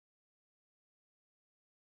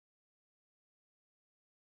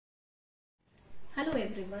Hello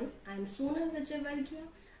everyone, I am Sonal Vijayawargiya.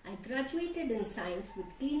 I graduated in science with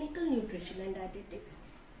clinical nutrition and dietetics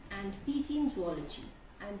and PG in zoology.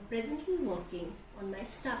 I am presently working on my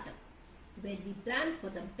startup where we plan for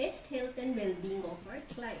the best health and well-being of our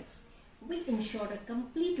clients. We ensure a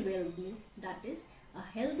complete well-being, that is a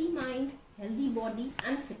healthy mind, healthy body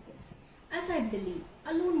and fitness. As I believe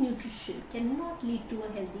alone nutrition cannot lead to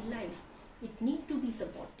a healthy life. It needs to be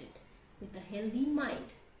supported with a healthy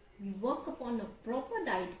mind. We work upon a proper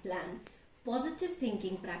diet plan, positive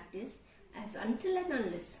thinking practice, as until and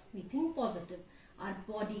unless we think positive, our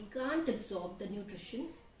body can't absorb the nutrition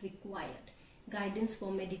required. Guidance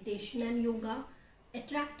for meditation and yoga,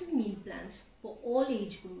 attractive meal plans for all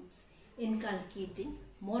age groups, inculcating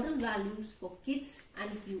moral values for kids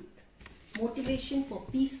and youth, motivation for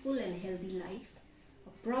peaceful and healthy life,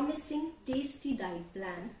 a promising tasty diet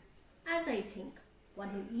plan, as I think one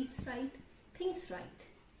who eats right, thinks right,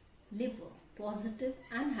 live a positive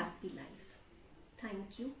and happy life.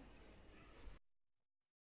 Thank you.